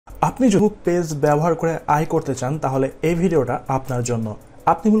আপনি যদি পেজ ব্যবহার করে আয় করতে চান তাহলে এই ভিডিওটা আপনার জন্য।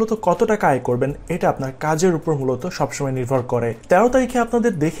 আপনি মূলত কত টাকা আয় করবেন এটা আপনার কাজের উপর মূলত সবসময় নির্ভর করে। 13 তারিখে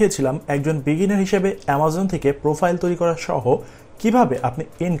আপনাদের দেখিয়েছিলাম একজন বিগিনার হিসেবে অ্যামাজন থেকে প্রোফাইল তৈরি করা সহ কিভাবে আপনি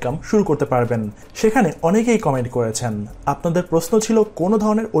ইনকাম শুরু করতে পারবেন। সেখানে অনেকেই কমেন্ট করেছেন, আপনাদের প্রশ্ন ছিল কোনো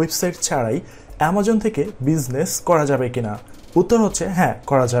ধরনের ওয়েবসাইট ছাড়াই অ্যামাজন থেকে বিজনেস করা যাবে কিনা। উত্তর হচ্ছে হ্যাঁ,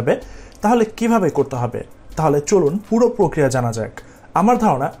 করা যাবে। তাহলে কিভাবে করতে হবে? তাহলে চলুন পুরো প্রক্রিয়া জানা যাক। আমার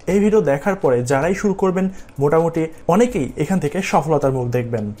ধারণা এই ভিডিও দেখার পরে যারাই শুরু করবেন মোটামুটি অনেকেই এখান থেকে সফলতার মুখ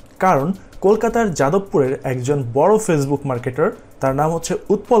দেখবেন। কারণ কলকাতার যাদবপুরের একজন বড় ফেসবুক মার্কেটার, তার নাম হচ্ছে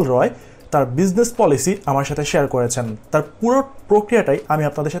উৎপল রয়, তার বিজনেস পলিসি আমার সাথে শেয়ার করেছেন। তার পুরো প্রক্রিয়াটাই আমি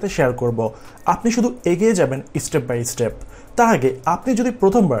আপনাদের সাথে শেয়ার করব। আপনি শুধু এগিয়ে যাবেন স্টেপ বাই স্টেপ। তার আগে আপনি যদি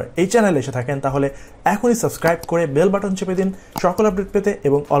প্রথমবার এই চ্যানেলে এসে থাকেন তাহলে এখনই সাবস্ক্রাইব করে বেল বাটন চেপে দিন সকল আপডেট পেতে,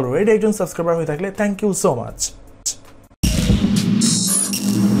 এবং অলরেডি একজন সাবস্ক্রাইবার হয়ে থাকলে থ্যাংক ইউ সো মাচ।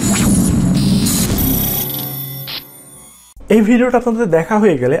 এই ভিডিওটা আপনাদের দেখা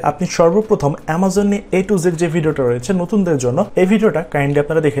হয়ে গেলে আপনি সর্বপ্রথম অ্যামাজন নিয়ে A to Z যে ভিডিওটা রয়েছে নতুনদের জন্য, এই ভিডিওটা কাইন্ডলি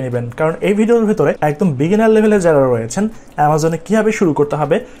আপনারা দেখে নেবেন। কারণ এই ভিডিওর ভিতরে একদম বিগিনার লেভেলে যারা রয়েছেন অ্যামাজনে কিভাবে শুরু করতে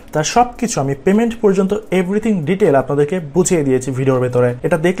হবে তার সবকিছু আমি পেমেন্ট পর্যন্ত এভরিথিং ডিটেল আপনাদেরকে বুঝিয়ে দিয়েছি ভিডিওর ভেতরে।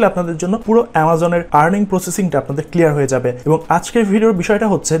 এটা দেখলে আপনাদের জন্য পুরো অ্যামাজনের আর্নিং প্রসেসিংটা আপনাদের ক্লিয়ার হয়ে যাবে। এবং আজকের ভিডিওর বিষয়টা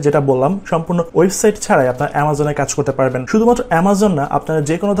হচ্ছে যেটা বললাম, সম্পূর্ণ ওয়েবসাইট ছাড়াই আপনারা অ্যামাজনে কাজ করতে পারবেন। শুধুমাত্র অ্যামাজন না, আপনারা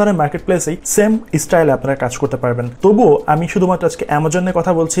যে কোনো ধরনের মার্কেট প্লেসেই সেম স্টাইলে আপনারা কাজ করতে পারবেন। তবুও আমি শুধুমাত্র আজকে অ্যামাজন নিয়ে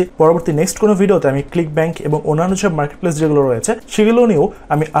কথা বলছি। পরবর্তী নেক্সট কোনো ভিডিওতে আমি ক্লিক ব্যাংক এবং অন্যান্য সব মার্কেট প্লেস যেগুলো রয়েছে সেগুলো নিয়েও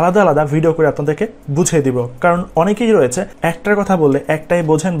আমি আলাদা আলাদা ভিডিও করে আপনাদেরকে বুঝিয়ে দিব। কারণ অনেকেই রয়েছে একটার কথা বললে একটাই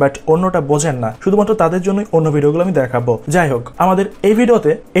বোঝেন বাট অন্যটা বোঝেন না, শুধুমাত্র তাদের জন্যই অন্য ভিডিওগুলো আমি দেখাবো। যাই হোক, আমাদের এই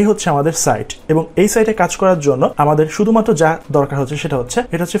ভিডিওতে এই হচ্ছে আমাদের সাইট, এবং এই সাইটে কাজ করার জন্য আমাদের শুধুমাত্র যা দরকার হচ্ছে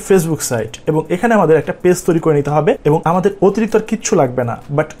এটা হচ্ছে ফেসবুক সাইট, এবং এখানে আমাদের একটা পেজ তৈরি করে নিতে হবে এবং আমাদের অতিরিক্ত আর কিচ্ছু লাগবে না।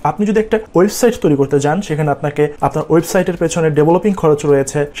 বাট আপনি যদি একটা ওয়েবসাইট তৈরি করতে যান সেখানে আপনাকে আপনার ওয়েবসাইটের পেছনে ডেভেলপিং খরচ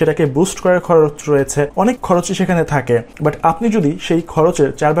রয়েছে, সেটাকে বুস্ট করার খরচ রয়েছে, অনেক খরচই সেখানে থাকে। বাট আপনি যদি সেই খরচের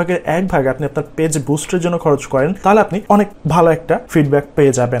 1/4 আপনি আপনার পেজ বুস্টের জন্য খরচ করেন তাহলে আপনি অনেক ভালো একটা ফিডব্যাক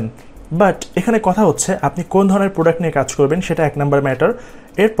পেয়ে যাবেন। বাট এখানে কথা হচ্ছে আপনি কোন ধরনের প্রোডাক্ট নিয়ে কাজ করবেন সেটা 1 নাম্বার ম্যাটার।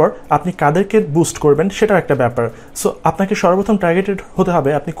 এরপর আপনি কাদেরকে বুস্ট করবেন সেটাও একটা ব্যাপার। সো আপনাকে সর্বপ্রথম টার্গেটেড হতে হবে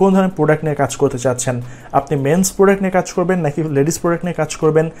আপনি কোন ধরনের প্রোডাক্ট নিয়ে কাজ করতে চাচ্ছেন। আপনি মেন্স প্রোডাক্ট নিয়ে কাজ করবেন নাকি লেডিস প্রোডাক্ট নিয়ে কাজ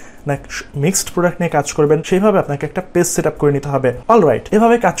করবেন না মিক্সড প্রোডাক্ট নিয়ে কাজ করবেন, সেইভাবে আপনাকে একটা পেজ সেট আপ করে নিতে হবে। অলরাইট,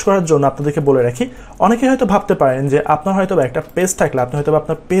 এভাবে কাজ করার জন্য আপনাদেরকে বলে রাখি, অনেকে হয়তো ভাবতে পারেন যে আপনার হয়তো একটা পেজ থাকলে আপনি হয়তো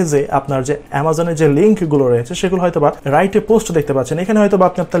আপনার পেজে আপনার যে অ্যামাজনের যে লিঙ্কগুলো রয়েছে সেগুলো হয়তো বা রাইটে পোস্ট দেখতে পাচ্ছেন, এখানে হয়তো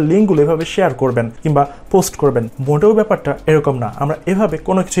আপনি আপনার লিঙ্কগুলো এভাবে শেয়ার করবেন কিংবা পোস্ট করবেন। মোটেও ব্যাপারটা এরকম না, আমরা এভাবে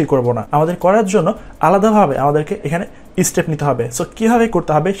কোনো কিছুই করব না। আমাদের করার জন্য আলাদাভাবে আমাদেরকে এখানে স্টেপ নিতে হবে। সো কিভাবে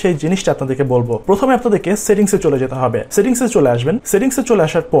করতে হবে সেই জিনিসটা আপনাদেরকে বলবো। প্রথমে আপনাদেরকে সেটিংসে চলে যেতে হবে। সেটিংসে চলে আসবেন। সেটিংসে চলে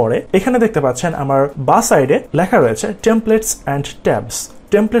আসার পরে এখানে দেখতে পাচ্ছেন আমার বাঁ সাইডে লেখা রয়েছে টেমপ্লেটস অ্যান্ড ট্যাবস।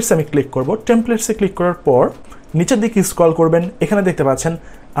 টেমপ্লেটস আমি ক্লিক করব। টেমপ্লেটসে ক্লিক করার পর নিচের দিকে স্ক্রল করবেন। এখানে দেখতে পাচ্ছেন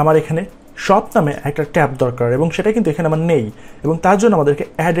আমার এখানে শপ নামে একটা ট্যাব দরকার, এবং সেটা কিন্তু এখানে আমার নেই, এবং তার জন্য আমাদেরকে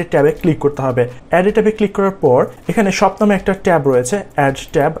অ্যাড এ ট্যাবে ক্লিক করতে হবে। অ্যাড এ ট্যাবে ক্লিক করার পর এখানে শপ নামে একটা ট্যাব রয়েছে, অ্যাড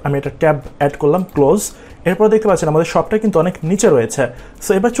ট্যাব। আমি একটা ট্যাব অ্যাড করলাম, ক্লোজ। এরপর দেখতে পাচ্ছেন আমাদের শপটা কিন্তু অনেক নিচে রয়েছে।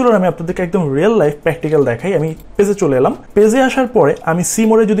 সো এবার চলুন আমি আপনাদেরকে একদম রিয়েল লাইফ প্র্যাকটিক্যাল দেখাই। আমি পেজে চলে এলাম। পেজে আসার পরে আমি সি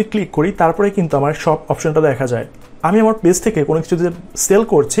মোডে যদি ক্লিক করি তারপরে কিন্তু আমার শপ অপশনটা দেখা যায়। আমি আমার পেজ থেকে কোনো কিছু যে সেল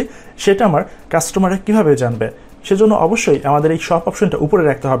করছি সেটা আমার কাস্টমাররা কীভাবে জানবে, সেজন্য অবশ্যই আমাদের এই শপ অপশনটা উপরে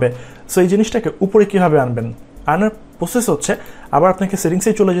রাখতে হবে। সো এই জিনিসটাকে উপরে কীভাবে আনবেন, আনার প্রসেস হচ্ছে আবার আপনাকে সেটিংসে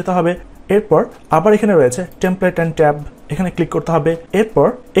চলে যেতে হবে। এরপর আবার এখানে রয়েছে টেমপ্লেট অ্যান্ড ট্যাব, এখানে ক্লিক করতে হবে। এরপর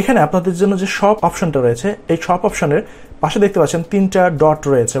এখানে আপনাদের জন্য যে শপ অপশনটা রয়েছে এই শপ অপশনের পাশে দেখতে পাচ্ছেন 3টা ডট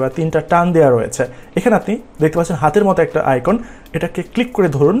রয়েছে বা 3টা টান দেওয়া রয়েছে। এখানে আপনি দেখতে পাচ্ছেন হাতের মতো একটা আইকন, এটাকে ক্লিক করে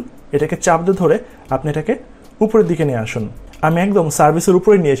ধরুন, এটাকে চাপ দিয়ে ধরে আপনি এটাকে উপরের দিকে নিয়ে আসুন। আমি একদম সার্ভিসের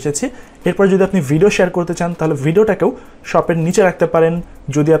উপরে নিয়ে এসেছি। এরপর যদি আপনি ভিডিও শেয়ার করতে চান তাহলে ভিডিওটাকেও শপের নিচে রাখতে পারেন।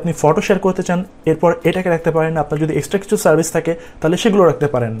 যদি আপনি ফটো শেয়ার করতে চান এরপর এটাকে রাখতে পারেন। আপনার যদি এক্সট্রা কিছু সার্ভিস থাকে তাহলে সেগুলো রাখতে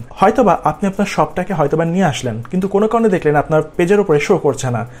পারেন। হয়তোবা আপনি আপনার শপটাকে হয়তোবা নিয়ে আসলেন কিন্তু কোনো কারণে দেখলেন আপনার পেজের উপরে শো করছে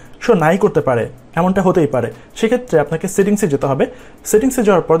না, শো নাই করতে পারে, এমনটা হতেই পারে। সেক্ষেত্রে আপনাকে সেটিংসে যেতে হবে। সেটিংসে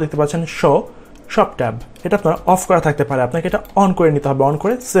যাওয়ার পর দেখতে পাচ্ছেন শপ ট্যাব, এটা আপনার অফ করা থাকতে পারে, আপনাকে এটা অন করে নিতে হবে। অন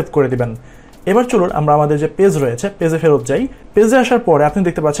করে সেভ করে দিবেন। এবার চলুন আমরা আমাদের যে পেজ রয়েছে পেজে ফেরত যাই। পেজে আসার পরে আপনি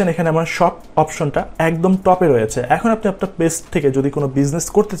দেখতে পাচ্ছেন এখানে আমার শপ অপশনটা একদম টপে রয়েছে। এখন আপনি আপনার পেজ থেকে যদি কোনো বিজনেস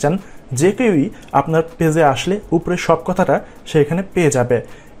করতে চান যে কেউই আপনার পেজে আসলে উপরে শপ কথাটা সে এখানে পেয়ে যাবে।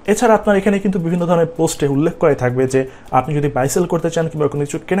 এছাড়া আপনার এখানে কিন্তু বিভিন্ন ধরনের পোস্টে উল্লেখ করে থাকবে যে আপনি যদি বাই সেল করতে চান কিংবা কোনো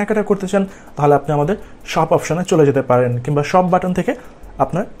কিছু কেনাকাটা করতে চান তাহলে আপনি আমাদের শপ অপশনে চলে যেতে পারেন, কিংবা শপ বাটন থেকে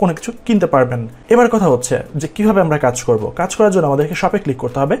আপনার কোনো কিছু কিনতে পারবেন। এবার কথা হচ্ছে যে কিভাবে আমরা কাজ করব। কাজ করার জন্য আমাদেরকে শপে ক্লিক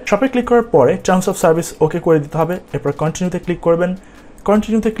করতে হবে। শপে ক্লিক করার পরে টার্মস অফ সার্ভিস ওকে করে দিতে হবে। এরপর কন্টিনিউতে ক্লিক করবেন।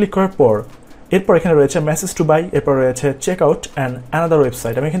 কন্টিনিউতে ক্লিক করার পর এরপর এখানে রয়েছে মেসেজ টু বাই, এরপর রয়েছে check out and another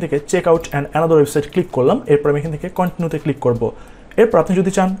website. আমি এখান থেকে check out and another website click করলাম। এরপর আমি এখান থেকে কন্টিনিউতে ক্লিক করব। এরপর আপনি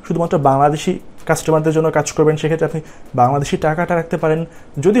যদি চান শুধুমাত্র বাংলাদেশি কাস্টমারদের জন্য কাজ করবেন, সেক্ষেত্রে আপনি বাংলাদেশি টাকাটা রাখতে পারেন।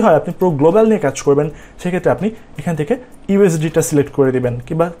 যদি হয় আপনি পুরো গ্লোবাল নিয়ে কাজ করবেন, সেক্ষেত্রে আপনি এখান থেকে ইউএসডিটা সিলেক্ট করে দিবেন,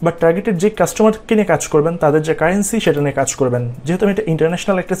 কিংবা টার্গেটেড যে কাস্টমারকে নিয়ে কাজ করবেন তাদের যে কারেন্সি সেটা নিয়ে কাজ করবেন। যেহেতু আমি এটা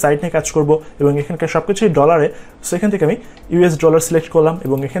ইন্টারন্যাশনাল একটা সাইট নিয়ে কাজ করব এবং এখানকার সব কিছুই ডলারে, সেখান থেকে আমি ইউএস ডলার সিলেক্ট করলাম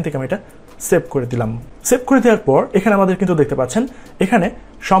এবং এখান থেকে আমি এটা সেভ করে দিলাম। সেভ করে দেওয়ার পর এখানে আমাদের কিন্তু দেখতে পাচ্ছেন এখানে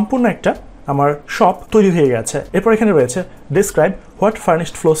সম্পূর্ণ একটা আমার শপ তৈরি হয়ে গেছে। এরপর এখানে রয়েছে describe what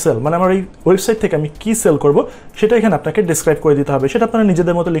furnished flow sell, মানে আমার এই ওয়েবসাইট থেকে আমি কি সেল করব সেটা এখানে আপনাকে ডিসক্রাইব করে দিতে হবে। সেটা আপনারা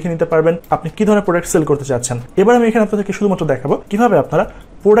নিজেদের মতো লিখে নিতে পারবেন আপনি কি ধরনের প্রোডাক্ট সেল করতে চাচ্ছেন। এবার আমি এখানে আপনাদেরকে শুধুমাত্র দেখাবো কিভাবে আপনারা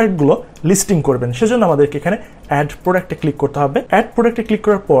প্রোডাক্টগুলো লিস্টিং করবেন। সেজন্য আমাদেরকে এখানে অ্যাড প্রোডাক্টে ক্লিক করতে হবে। অ্যাড প্রোডাক্টে ক্লিক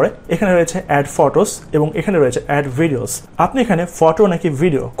করার পরে এখানে রয়েছে অ্যাড ফটোস এবং এখানে রয়েছে অ্যাড ভিডিওস। আপনি এখানে ফটো নাকি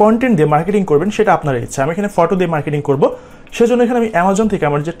ভিডিও কন্টেন্ট দিয়ে মার্কেটিং করবেন সেটা আপনার ইচ্ছা। আমি এখানে ফটো দিয়ে মার্কেটিং করব, সেজন্য এখানে আমি অ্যামাজন থেকে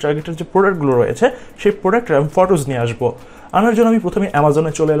আমার যে টার্গেটের যে প্রোডাক্টগুলো রয়েছে সেই প্রোডাক্টের আমি ফটোজ নিয়ে আসবো। আনার জন্য আমি প্রথমে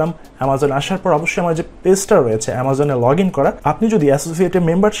অ্যামাজনে চলে এলাম। অ্যামাজনে আসার পর অবশ্যই আমার যে পেজটা রয়েছে অ্যামাজনে লগ ইন করা, আপনি যদি অ্যাসোসিয়েটে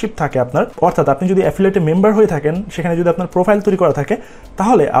মেম্বারশিপ থাকে আপনার, অর্থাৎ আপনি যদি অ্যাফিলিয়েটে মেম্বার হয়ে থাকেন, সেখানে যদি আপনার প্রোফাইল তৈরি করা থাকে,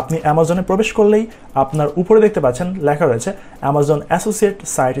 তাহলে আপনি অ্যামাজনে প্রবেশ করলেই আপনার উপরে দেখতে পাচ্ছেন লেখা রয়েছে অ্যামাজন অ্যাসোসিয়েট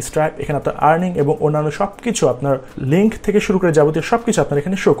সাইট স্ট্রাইপ। এখানে আপনার আর্নিং এবং অন্যান্য সব কিছু, আপনার লিঙ্ক থেকে শুরু করে যাবতীয় সব কিছু আপনার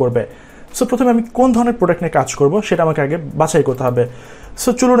এখানে শো করবে। সো প্রথমে আমি কোন ধরনের প্রোডাক্ট নিয়ে কাজ করব সেটা আমাকে আগে বাছাই করতে হবে। সো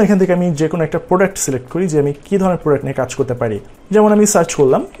চলুন এখান থেকে আমি যে কোনো একটা প্রোডাক্ট সিলেক্ট করি যে আমি কী ধরনের প্রোডাক্ট নিয়ে কাজ করতে পারি। যেমন আমি সার্চ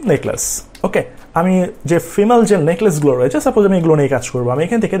করলাম নেকলেস। ওকে, আমি যে ফিমেল যে নেকলেসগুলো রয়েছে সাপোজ আমি এগুলো নিয়ে কাজ করবো। আমি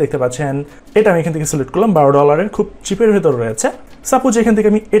এখান থেকে দেখতে পাচ্ছেন এটা আমি এখান থেকে সিলেক্ট করলাম, $12 খুব চিপের ভেতর রয়েছে। সাপোজ এখান থেকে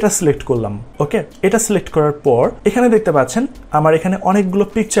আমি এটা সিলেক্ট করলাম। ওকে, এটা সিলেক্ট করার পর এখানে দেখতে পাচ্ছেন আমার এখানে অনেকগুলো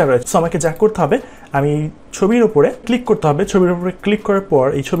পিকচার রয়েছে। সো আমাকে যা করতে হবে আমি ছবির উপরে ক্লিক করতে হবে। ছবির উপরে ক্লিক করার পর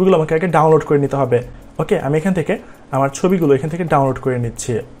এই ছবিগুলো আমাকে আগে ডাউনলোড করে নিতে হবে। ওকে, আমি এখান থেকে আমার ছবিগুলো এখান থেকে ডাউনলোড করে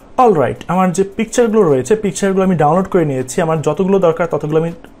নিচ্ছি। অলরাইট, আমার যে পিকচারগুলো রয়েছে পিকচারগুলো আমি ডাউনলোড করে নিয়েছি। আমার যতগুলো দরকার ততগুলো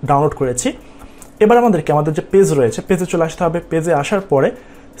আমি ডাউনলোড করেছি। এবার আমাদের যে পেজ রয়েছে পেজে চলে আসতে হবে। পেজে আসার পরে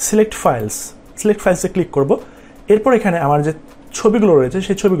সিলেক্ট ফাইলসে ক্লিক করব। এরপর এখানে আমার যে ছবিগুলো রয়েছে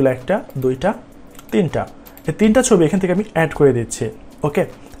সেই ছবিগুলো 1, 2, 3টা, এই 3টা ছবি এখান থেকে আমি অ্যাড করে দিচ্ছি। ওকে,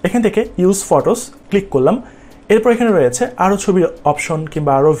 এখান থেকে ইউজ ফটোস ক্লিক করলাম। এরপর এখানে রয়েছে আরও ছবির অপশন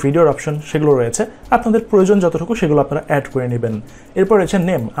কিংবা আরও ভিডিওর অপশন, সেগুলো রয়েছে। আপনাদের প্রয়োজন যতটুকু সেগুলো আপনারা অ্যাড করে নেবেন। এরপর রয়েছে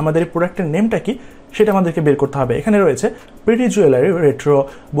নেম, আমাদের এই প্রোডাক্টের নেমটা কি সেটা আমাদেরকে বের করতে হবে। এখানে রয়েছে pretty jewellery, retro,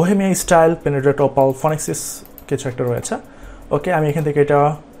 Bohemia style, penetrate opal, ফনিক্সিস কিছু একটা রয়েছে। ওকে, আমি এখান থেকে এটা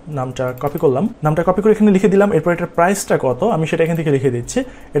নামটা কপি করলাম। নামটা কপি করে এখানে লিখে দিলাম। এরপর এটার প্রাইসটা কত আমি সেটা এখান থেকে লিখে দিচ্ছি।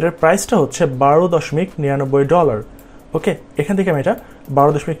 এটার প্রাইসটা হচ্ছে $12.99। ওকে, এখান থেকে আমি এটা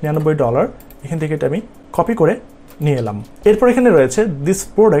 $12.99 এখান থেকে এটা আমি কপি করে নিয়ে এলাম। এরপর এখানে রয়েছে this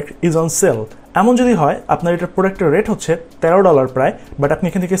product is on sell. এমন যদি হয় আপনার এটা প্রোডাক্টের রেট হচ্ছে $13 প্রায়, বাট আপনি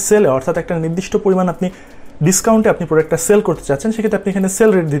এখান থেকে সেলে, অর্থাৎ একটা নির্দিষ্ট পরিমাণ আপনি ডিসকাউন্টে আপনি প্রোডাক্টটা সেল করতে চাচ্ছেন, সেক্ষেত্রে আপনি এখানে সেল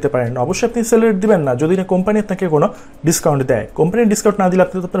রেট দিতে পারেন। অবশ্যই আপনি সেল রেট দিবেন না যদি না কোম্পানি আপনাকে কোনো ডিসকাউন্ট দেয়। কোম্পানির ডিসকাউন্ট না দিলে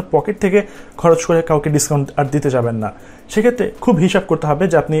আপনি তো আপনার পকেট থেকে খরচ করে কাউকে ডিসকাউন্ট আর দিতে যাবেন না। সেক্ষেত্রে খুব হিসাব করতে হবে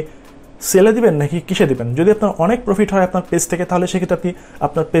যে আপনি সেলে দিবেন নাকি কিসে দিবেন। যদি আপনার অনেক প্রফিট হয় আপনার পেজ থেকে, তাহলে সেক্ষেত্রে আপনি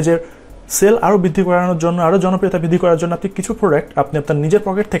আপনার পেজের সেল আরও বৃদ্ধি করানোর জন্য, আরও জনপ্রিয়তা বৃদ্ধি করার জন্য আপনি কিছু প্রোডাক্ট আপনি আপনার নিজের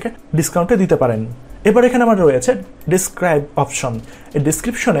পকেট থেকে ডিসকাউন্টে দিতে পারেন। এবার এখানে আমার রয়েছে ডিসক্রাইব অপশন। এই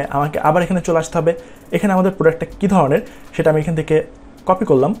ডিসক্রিপশনে আমাকে আবার এখানে চলে আসতে হবে। এখানে আমাদের প্রোডাক্টটা কী ধরনের সেটা আমি এখান থেকে কপি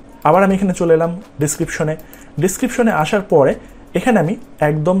করলাম। আবার আমি এখানে চলে এলাম ডিসক্রিপশনে আসার পরে এখানে আমি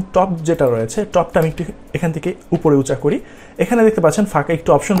একদম টপ যেটা রয়েছে টপটা আমি একটু এখান থেকে উপরে উঁচা করি। এখানে দেখতে পাচ্ছেন ফাঁকা একটু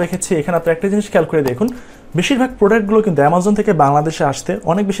অপশন রেখেছি। এখানে আপনি একটা জিনিস খেয়াল করে দেখুন, বেশিরভাগ প্রোডাক্টগুলো কিন্তু অ্যামাজন থেকে বাংলাদেশে আসতে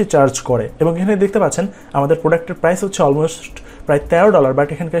অনেক বেশি চার্জ করে, এবং এখানে দেখতে পাচ্ছেন আমাদের প্রোডাক্টের প্রাইস হচ্ছে অলমোস্ট প্রায় $13, বাট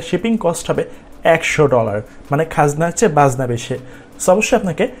এখানকার শিপিং কস্ট হবে $100, মানে খাজনার চেয়ে বাজনা বেশি। সো অবশ্যই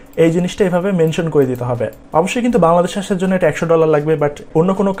আপনাকে এই জিনিসটা এভাবে মেনশন করে দিতে হবে। অবশ্যই কিন্তু বাংলাদেশে আসার জন্য এটা $100 লাগবে, বাট অন্য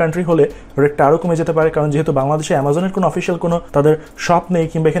কোনো কান্ট্রি হলে রেটটা আরও কমে যেতে পারে, কারণ যেহেতু বাংলাদেশে অ্যামাজনের কোনো অফিসিয়াল কোনো তাদের শপ নেই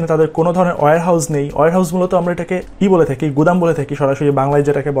কিংবা এখানে তাদের কোনো ধরনের ওয়্যার হাউস নেই। ওয়্যার হাউস মূলত আমরা এটাকে বলে থাকি, গুদাম বলে থাকি সরাসরি বাংলায়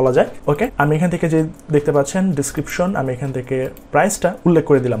যেটাকে বলা যায়। ওকে, আমি এখান থেকে যে দেখতে পাচ্ছেন ডিসক্রিপশন, আমি এখান থেকে প্রাইসটা উল্লেখ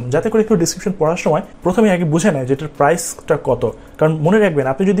করে দিলাম, যাতে করে একটু ডিসক্রিপশন পড়ার সময় প্রথমে আগে বুঝে নেয় যে এটার প্রাইসটা কত। কারণ মনে রাখবেন,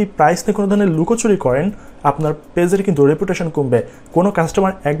 আপনি যদি প্রাইস নিয়ে কোনো ধরনের লুকোচুরি করেন আপনার পেজের কিন্তু রেপুটেশন কমবে। কোনো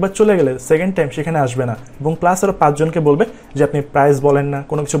কাস্টমার একবার চলে গেলে সেকেন্ড টাইম সেখানে আসবে না, এবং প্লাস আরও 5 জনকে বলবে যে আপনি প্রাইস বলেন না,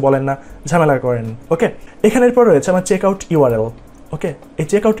 কোনো কিছু বলেন না, ঝামেলা করেন। ওকে, এখানের পর রয়েছে আমার চেক আউট ইউআরএল। ওকে, এই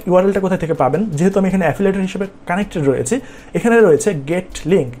চেকআউট ইউআরএলটা কোথা থেকে পাবেন? যেহেতু আমি এখানে অ্যাফিলিয়েটর হিসেবে কানেক্টেড রয়েছি, এখানে রয়েছে গেট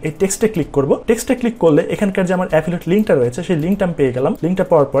লিঙ্ক। এই টেক্সটে ক্লিক করব। টেক্সটে ক্লিক করলে এখানকার যে আমার অ্যাফিলিয়েট লিঙ্কটা রয়েছে সেই লিঙ্কটা আমি পেয়ে গেলাম। লিঙ্কটা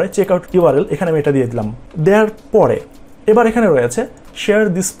পাওয়ার পরে চেকআউট ইউআরএল এখানে আমি এটা দিয়ে দিলাম। দেওয়ার পরে এবার এখানে রয়েছে share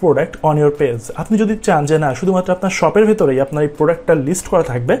this product on your page. আপনি যদি চান যে না শুধুমাত্র আপনার শপের ভেতরেই আপনার এই প্রোডাক্টটা লিস্ট করা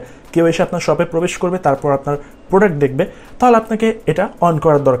থাকবে, কেউ এসে আপনার শপে প্রবেশ করবে তারপর আপনার প্রোডাক্ট দেখবে, তাহলে আপনাকে এটা অন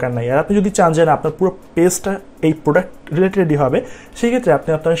করার দরকার নাই। আর আপনি যদি চান যে না আপনার পুরো পেজটা এই প্রোডাক্ট রিলেটেডই হবে, সেই ক্ষেত্রে আপনি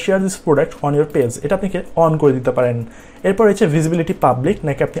আপনার share this product on your page এটা আপনাকে অন করে দিতে পারেন। এরপর রয়েছে ভিজিবিলিটি পাবলিক,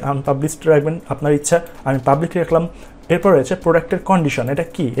 নাকি আপনি আনপাবলিশড রাখবেন, আপনার ইচ্ছা। আমি পাবলিক রাখলাম। এরপর রয়েছে প্রোডাক্টের কন্ডিশন, এটা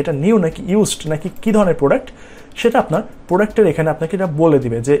কি, এটা নিউ নাকি ইউজড নাকি কী ধরনের প্রোডাক্ট, সেটা আপনার প্রোডাক্টের এখানে আপনাকে এটা বলে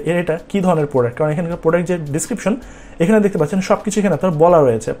দিবে যে এটা কী ধরনের প্রোডাক্ট। কারণ এখানকার প্রোডাক্ট যে ডিসক্রিপশন এখানে দেখতে পাচ্ছেন সব কিছু এখানে আপনার বলা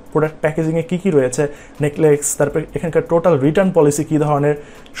রয়েছে। প্রোডাক্ট প্যাকেজিংয়ে কী কী রয়েছে, নেকলেস, তারপর এখানকার টোটাল রিটার্ন পলিসি কী ধরনের,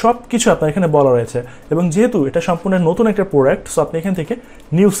 সব কিছু আপনার এখানে বলা রয়েছে। এবং যেহেতু এটা সম্পূর্ণ নতুন একটা প্রোডাক্ট, সো আপনি এখান থেকে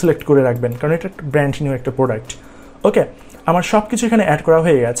নিউ সিলেক্ট করে রাখবেন, কারণ এটা একটা ব্র্যান্ড নিউ একটা প্রোডাক্ট। ওকে, আমার সব কিছু এখানে অ্যাড করা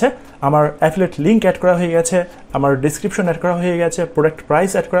হয়ে গেছে। আমার অ্যাফিলিয়েট লিঙ্ক অ্যাড করা হয়ে গেছে, আমার ডিসক্রিপশন অ্যাড করা হয়ে গেছে, প্রোডাক্ট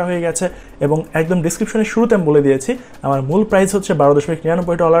প্রাইস অ্যাড করা হয়ে গেছে, এবং একদম ডিসক্রিপশনের শুরুতে আমি বলে দিয়েছি আমার মূল প্রাইস হচ্ছে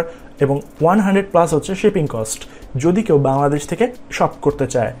 $12.99 এবং 100+ হচ্ছে শিপিং কস্ট যদি কেউ বাংলাদেশ থেকে শপ করতে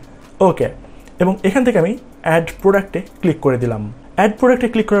চায়। ওকে, এবং এখান থেকে আমি অ্যাড প্রোডাক্টে ক্লিক করে দিলাম। অ্যাড প্রোডাক্টে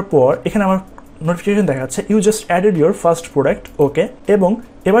ক্লিক করার পর এখানে আমার নোটিফিকেশন দেখাচ্ছে you just added your first product. ওকে, এবং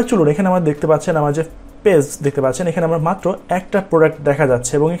এবার চলুন এখানে আমার দেখতে পাচ্ছেন আমার যে পেজ দেখতে পাচ্ছেন এখানে আমার মাত্র একটা প্রোডাক্ট দেখা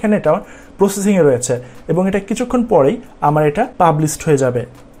যাচ্ছে এবং এখানে এটা প্রসেসিংয়ে রয়েছে এবং এটা কিছুক্ষণ পরেই আমার এটা পাবলিশড হয়ে যাবে।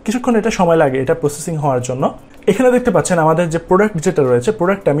 কিছুক্ষণ এটা সময় লাগে এটা প্রসেসিং হওয়ার জন্য। এখানে দেখতে পাচ্ছেন আমাদের যে প্রোডাক্ট যেটা রয়েছে,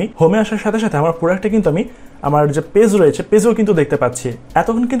 প্রোডাক্ট আমি হোমে আসার সাথে সাথে আমার প্রোডাক্টে কিন্তু আমি আমার যে পেজ রয়েছে পেজও কিন্তু দেখতে পাচ্ছি।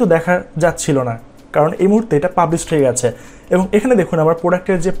 এতক্ষণ কিন্তু দেখা যাচ্ছিল না, কারণ এই মুহূর্তে এটা পাবলিশড হয়ে গেছে। এবং এখানে দেখুন আমার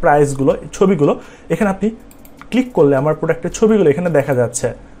প্রোডাক্টের যে প্রাইসগুলো, ছবিগুলো, এখানে আপনি ক্লিক করলে আমার প্রোডাক্টের ছবিগুলো এখানে দেখা যাচ্ছে।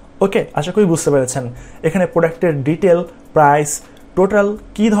 ওকে, আশা করি বুঝতে পেরেছেন। এখানে প্রোডাক্টের ডিটেল, প্রাইস, টোটাল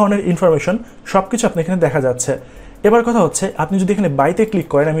কী ধরনের ইনফরমেশন সব কিছু আপনি এখানে দেখা যাচ্ছে। এবার কথা হচ্ছে আপনি যদি এখানে বাইতে ক্লিক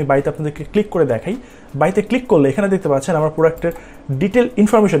করেন, আমি বাইতে আপনাদেরকে ক্লিক করে দেখাই। বাইতে ক্লিক করলে এখানে দেখতে পাচ্ছেন আমার প্রোডাক্টের ডিটেল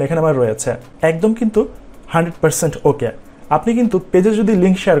ইনফরমেশন এখানে আমার রয়েছে, একদম কিন্তু 100% ওকে। আপনি কিন্তু পেজে যদি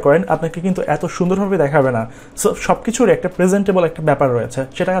লিঙ্ক শেয়ার করেন আপনাকে কিন্তু এত সুন্দরভাবে দেখাবে না। সো সব কিছুর একটা প্রেজেন্টেবল একটা ব্যাপার রয়েছে,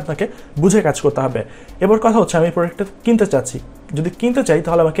 সেটা আপনাকে বুঝে কাজ করতে হবে। এবার কথা হচ্ছে আমি প্রোডাক্টটা কিনতে চাচ্ছি। যদি কিনতে চাই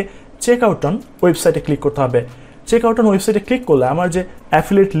তাহলে আমাকে চেক আউট অন ওয়েবসাইটে ক্লিক করতে হবে। চেক আউট অন ওয়েবসাইটে ক্লিক করলে আমার যে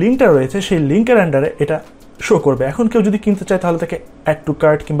অ্যাফিলিয়েট লিঙ্কটা রয়েছে সেই লিঙ্কের আন্ডারে এটা শো করবে। এখন কেউ যদি কিনতে চায় তাহলে তাকে অ্যাড টু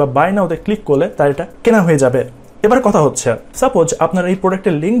কার্ট কিংবা বাই নাওতে ক্লিক করলে তার এটা কেনা হয়ে যাবে। এবার কথা হচ্ছে সাপোজ আপনার এই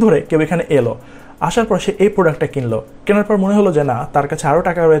প্রোডাক্টের লিঙ্ক ধরে কেউ এখানে এলো, আসার পর সে এই প্রোডাক্টটা কিনলো, কেনার পর মনে হলো যে না তার কাছে আরও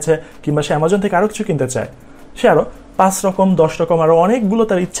টাকা রয়েছে কিংবা সে অ্যামাজন থেকে আরও কিছু কিনতে চায়, সে আরও 5 রকম 10 রকম আরও অনেকগুলো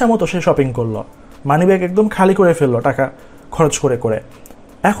তার ইচ্ছা মতো সে শপিং করলো, মানি ব্যাগ একদম খালি করে ফেললো টাকা খরচ করে করে।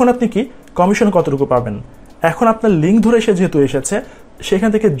 এখন আপনি কি কমিশন কতটুকু পাবেন? এখন আপনার লিঙ্ক ধরে সে যেহেতু এসেছে, সেখান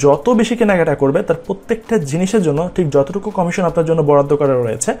থেকে যত বেশি কেনাকাটা করবে তার প্রত্যেকটা জিনিসের জন্য ঠিক যতটুকু কমিশন আপনার জন্য বরাদ্দ করা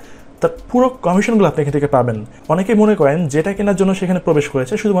রয়েছে তার পুরো কমিশনগুলো আপনি এখান থেকে পাবেন। অনেকেই মনে করেন যেটা কেনার জন্য সেখানে প্রবেশ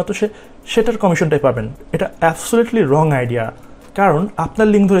করেছে শুধুমাত্র সে সেটার কমিশনটাই পাবেন। এটা অ্যাবসলিউটলি রং আইডিয়া, কারণ আপনার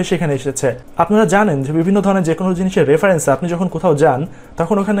লিঙ্ক ধরে সেখানে এসেছে। আপনারা জানেন যে বিভিন্ন ধরনের যে কোনো জিনিসের রেফারেন্সে আপনি যখন কোথাও যান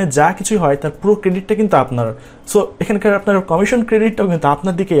তখন ওখানে যা কিছুই হয় তার পুরো ক্রেডিটটা কিন্তু আপনার। সো এখানকার আপনার কমিশন ক্রেডিটটাও কিন্তু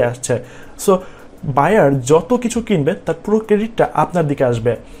আপনার দিকেই আসছে। সো বায়ার যত কিছু কিনবে তার পুরো ক্রেডিটটা আপনার দিকে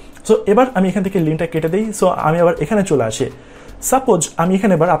আসবে। সো এবার আমি এখান থেকে লিঙ্কটা কেটে দিই। সো আমি আবার এখানে চলে আসি। সাপোজ আমি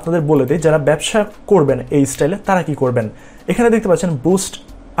এখানে এবার আপনাদের বলে দিই যারা ব্যবসা করবেন এই স্টাইলে তারা কি করবেন। এখানে দেখতে পাচ্ছেন বুস্ট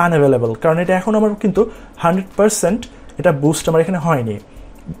আনঅ্যাভেলেবল, কারণ এটা এখন আমার কিন্তু 100% এটা বুস্ট আমার এখানে হয়নি।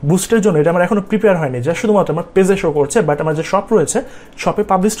 বুস্টের জন্য এটা আমার এখনও প্রিপেয়ার হয়নি, যা শুধুমাত্র আমার পেজে শো করছে, বাট আমার যে শপ রয়েছে শপে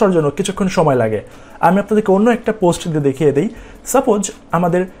পাবলিশ করার জন্য কিছুক্ষণ সময় লাগে। আমি আপনাদেরকে অন্য একটা পোস্ট দিয়ে দেখিয়ে দিই। সাপোজ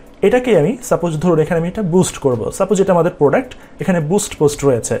আমাদের এটাকেই আমি সাপোজ ধরুন এখানে আমি এটা বুস্ট করব। সাপোজ এটা আমাদের প্রোডাক্ট, এখানে বুস্ট পোস্ট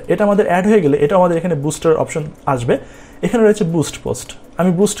রয়েছে, এটা আমাদের অ্যাড হয়ে গেলে এটা আমাদের এখানে বুস্টার অপশন আসবে। এখানে রয়েছে বুস্ট পোস্ট।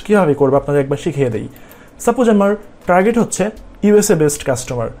 আমি বুস্ট কীভাবে করবো আপনাদের একবার শিখিয়ে দিই। সাপোজ আমার টার্গেট হচ্ছে ইউএসএ বেসড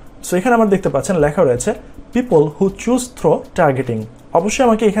কাস্টমার। সো এখানে আমার দেখতে পাচ্ছেন লেখা রয়েছে people who choose throw targeting. অবশ্যই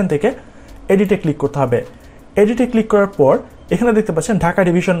আমাকে এখান থেকে এডিটে ক্লিক করতে হবে। এডিটে ক্লিক করার পর এখানে দেখতে পাচ্ছেন ঢাকা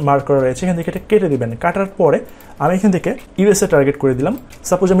ডিভিশন মার্ক করা রয়েছে, এখান থেকে এটা কেটে দেবেন। কাটার পরে আমি এখান থেকে ইউএসএ টার্গেট করে দিলাম।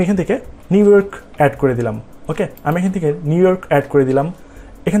 সাপোজ আমি এখান থেকে নিউ ইয়র্ক অ্যাড করে দিলাম। ওকে, আমি এখান থেকে নিউ ইয়র্ক অ্যাড করে দিলাম।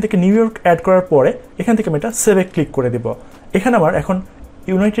 এখান থেকে নিউ ইয়র্ক অ্যাড করার পরে এখান থেকে আমি এটা সেভে ক্লিক করে দিব। এখানে আমার এখন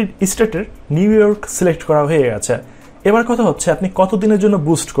ইউনাইটেড স্টেটের নিউ ইয়র্ক সিলেক্ট করা হয়ে গেছে। এবার কথা হচ্ছে আপনি কত দিনের জন্য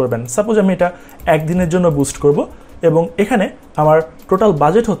বুস্ট করবেন। সাপোজ আমি এটা 1 দিনের জন্য বুস্ট করব এবং এখানে আমার টোটাল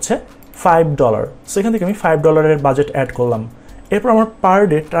বাজেট হচ্ছে $5। সো এখান থেকে আমি $5 বাজেট অ্যাড করলাম। এরপর আমার পার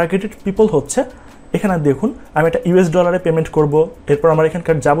ডে টার্গেটেড পিপল হচ্ছে এখানে দেখুন আমি একটা ইউএস ডলারে পেমেন্ট করব, এরপর আমার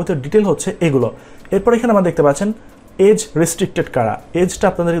এখানকার যাবতীয় ডিটেল হচ্ছে এগুলো। এরপর এখানে আমরা দেখতে পাচ্ছেন এজ রেস্ট্রিক্টেড কারা, এজটা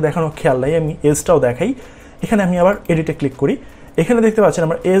আপনাদেরকে দেখানোর খেয়াল নাই, আমি এজটাও দেখাই। এখানে আমি আবার এডিটে ক্লিক করি, এখানে দেখতে পাচ্ছেন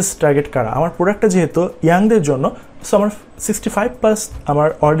আমার এজ টার্গেট কারা। আমার প্রোডাক্টটা যেহেতু ইয়াংদের জন্য, সো আমার 65+ আমার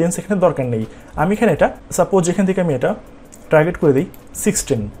অডিয়েন্স এখানে দরকার নেই। আমি এখানে এটা সাপোজ এখান থেকে আমি এটা টার্গেট করে দিই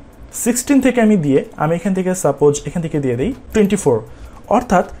 16 থেকে আমি এখান থেকে সাপোজ এখান থেকে দিয়ে দিই 24,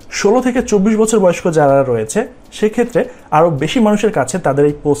 অর্থাৎ 16 থেকে 24 বছর বয়স্ক যারা রয়েছে সেক্ষেত্রে আরও বেশি মানুষের কাছে তাদের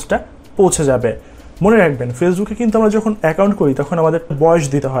এই পোস্টটা পৌঁছে যাবে। মনে রাখবেন ফেসবুকে কিন্তু আমরা যখন অ্যাকাউন্ট করি তখন আমাদের বয়স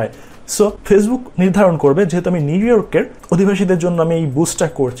দিতে হয়। সো ফেসবুক নির্ধারণ করবে, যেহেতু আমি নিউ ইয়র্কের অধিবাসীদের জন্য আমি এই বুস্টটা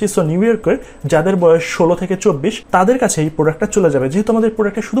করছি, সো নিউ ইয়র্কের যাদের বয়স 16 থেকে 24 তাদের কাছে এই প্রোডাক্টটা চলে যাবে। যেহেতু আমাদের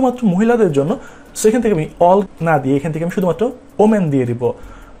প্রোডাক্টটা শুধুমাত্র মহিলাদের জন্য, সো এখান থেকে আমি অল না দিয়ে এখান থেকে আমি শুধুমাত্র ওমেন দিয়ে দিব,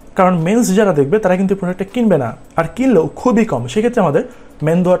 কারণ মেন্স যারা দেখবে তারা কিন্তু প্রোডাক্টটা কিনবে না, আর কিনলেও খুবই কম। সেক্ষেত্রে আমাদের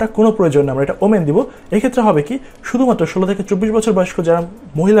মেন দেওয়াটা কোনো প্রয়োজন নেই, আমরা এটা ওমেন দিব। এক্ষেত্রে হবে কি শুধুমাত্র 16 থেকে 24 বছর বয়স্ক যারা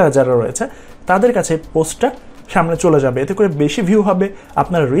মহিলারা যারা রয়েছে তাদের কাছে পোস্টটা সামনে চলে যাবে। এতে করে বেশি ভিউ হবে,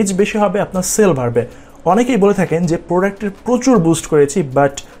 আপনার রিচ বেশি হবে, আপনার সেল বাড়বে। অনেকেই বলে থাকেন যে প্রোডাক্টের প্রচুর বুস্ট করেছি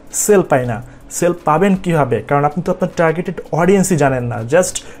বাট সেল পাই না। সেল পাবেন কীভাবে? কারণ আপনি তো আপনার টার্গেটেড অডিয়েন্সই জানেন না।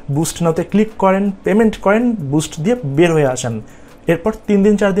 জাস্ট বুস্ট নাওতে ক্লিক করেন, পেমেন্ট করেন, বুস্ট দিয়ে বের হয়ে আসেন। এরপর 3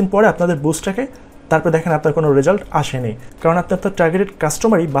 দিন 4 দিন পরে আপনাদের বুস্টটাকে তারপর দেখেন আপনার কোনো রেজাল্ট আসেনি, কারণ আপনি আপনার টার্গেটেড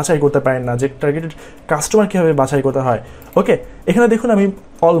কাস্টমারই বাছাই করতে পারেন না যে টার্গেটেড কাস্টমার কীভাবে বাছাই করতে হয়। ওকে, এখানে দেখুন আমি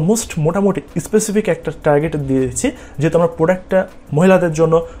অলমোস্ট মোটামুটি স্পেসিফিক একটা টার্গেট দিয়ে দিচ্ছি, যেহেতু আমার প্রোডাক্টটা মহিলাদের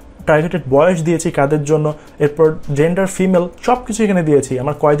জন্য, টার্গেটেড বয়স দিয়েছি কাদের জন্য, এরপর জেন্ডার ফিমেল সব কিছু এখানে দিয়েছি,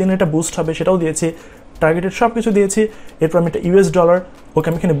 আমার কয়দিন এটা বুস্ট হবে সেটাও দিয়েছি, টার্গেটেড সব কিছু দিয়েছি। এরপর আমি একটা ইউএস ডলার, ওকে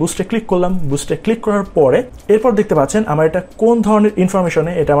আমি এখানে বুস্টে ক্লিক করলাম। বুস্টে ক্লিক করার পরে এরপর দেখতে পাচ্ছেন আমার এটা কোন ধরনের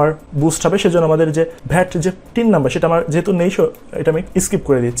ইনফরমেশনে এটা আমার বুস্ট হবে, সেজন্য আমাদের যে ভ্যাট যে টিন নাম্বার সেটা আমার যেহেতু নেই, এটা আমি স্কিপ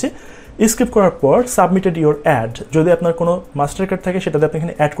করে দিচ্ছি। স্কিপ করার পর সাবমিটেড ইউর অ্যাড, যদি আপনার কোনো মাস্টার কার্ড থাকে সেটাতে আপনি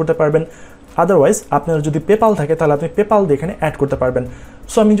এখানে অ্যাড করতে পারবেন, আদারওয়াইজ আপনার যদি পেপাল থাকে তাহলে আপনি পেপাল দিয়ে এখানে অ্যাড করতে পারবেন।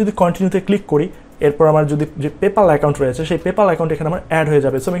 সো আমি যদি কন্টিনিউতে ক্লিক করি, এরপর আমার যদি যে পেপাল অ্যাকাউন্ট রয়েছে সেই পেপাল অ্যাকাউন্ট এখানে আমার অ্যাড হয়ে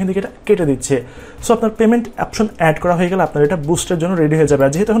যাবে। সো আমি এখান থেকে এটা কেটে দিচ্ছি। সো আপনার পেমেন্ট অপশন অ্যাড করা হয়ে গেলে আপনার এটা বুস্টের জন্য রেডি হয়ে যাবে।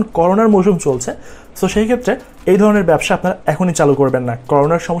 আর যেহেতু এখন করোনার মৌসুম চলছে, সো সেই ক্ষেত্রে এই ধরনের ব্যবসা আপনারা এখনই চালু করবেন না,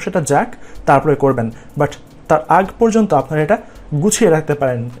 করোনার সমস্যাটা যাক তারপরে করবেন। বাট তার আগ পর্যন্ত আপনারা এটা গুছিয়ে রাখতে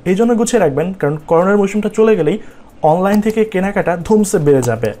পারেন। এই জন্য গুছিয়ে রাখবেন কারণ করোনার মৌসুমটা চলে গেলেই অনলাইন থেকে কেনাকাটা ধুমসে বেড়ে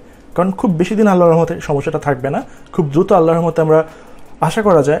যাবে, কারণ খুব বেশি দিন আল্লাহর রহমতে সমস্যাটা থাকবে না, খুব দ্রুত আল্লাহর রহমতে আমরা আশা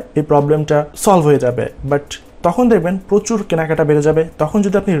করা যায় এই প্রবলেমটা সলভ হয়ে যাবে। বাট তখন দেখবেন প্রচুর কেনাকাটা বেড়ে যাবে, তখন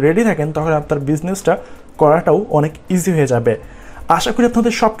যদি আপনি রেডি থাকেন তখন আপনার বিজনেসটা করাটাও অনেক ইজি হয়ে যাবে। আশা করি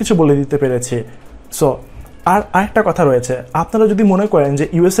আপনাদের সব কিছু বলে দিতে পেরেছি। সো আর আরেকটা কথা রয়েছে, আপনারা যদি মনে করেন যে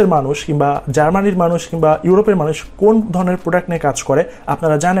ইউএসের মানুষ কিংবা জার্মানির মানুষ কিংবা ইউরোপের মানুষ কোন ধরনের প্রোডাক্ট নিয়ে কাজ করে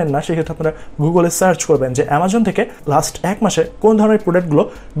আপনারা জানেন না, সেক্ষেত্রে আপনারা গুগলে সার্চ করবেন যে অ্যামাজন থেকে লাস্ট 1 মাসে কোন ধরনের প্রোডাক্টগুলো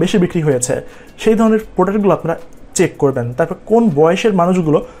বেশি বিক্রি হয়েছে, সেই ধরনের প্রোডাক্টগুলো আপনারা চেক করবেন। তারপর কোন বয়সের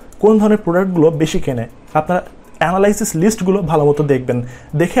মানুষগুলো কোন ধরনের প্রোডাক্টগুলো বেশি কেনে, আপনারা অ্যানালাইসিস লিস্টগুলো ভালো মতো দেখবেন,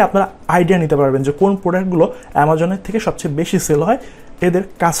 দেখে আপনারা আইডিয়া নিতে পারবেন যে কোন প্রোডাক্টগুলো অ্যামাজনের থেকে সবচেয়ে বেশি সেল হয়, এদের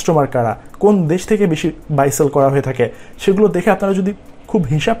কাস্টমার কারা, কোন দেশ থেকে বেশি বাই সেল করা হয়ে থাকে, সেগুলো দেখে আপনারা যদি খুব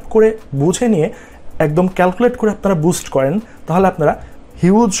হিসাব করে বুঝে নিয়ে একদম ক্যালকুলেট করে আপনারা বুস্ট করেন তাহলে আপনারা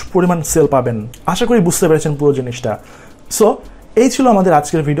হিউজ পরিমাণ সেল পাবেন। আশা করি বুঝতে পেরেছেন পুরো জিনিসটা। সো এই ছিল আমাদের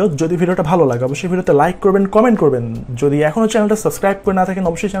আজকের ভিডিও। যদি ভিডিওটা ভালো লাগে অবশ্যই ভিডিওতে লাইক করবেন, কমেন্ট করবেন। যদি এখনও চ্যানেলটা সাবস্ক্রাইব করে না থাকেন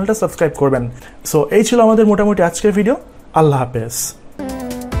অবশ্যই চ্যানেলটা সাবস্ক্রাইব করবেন। সো এই ছিল আমাদের মোটামুটি আজকের ভিডিও। আল্লাহ হাফেজ।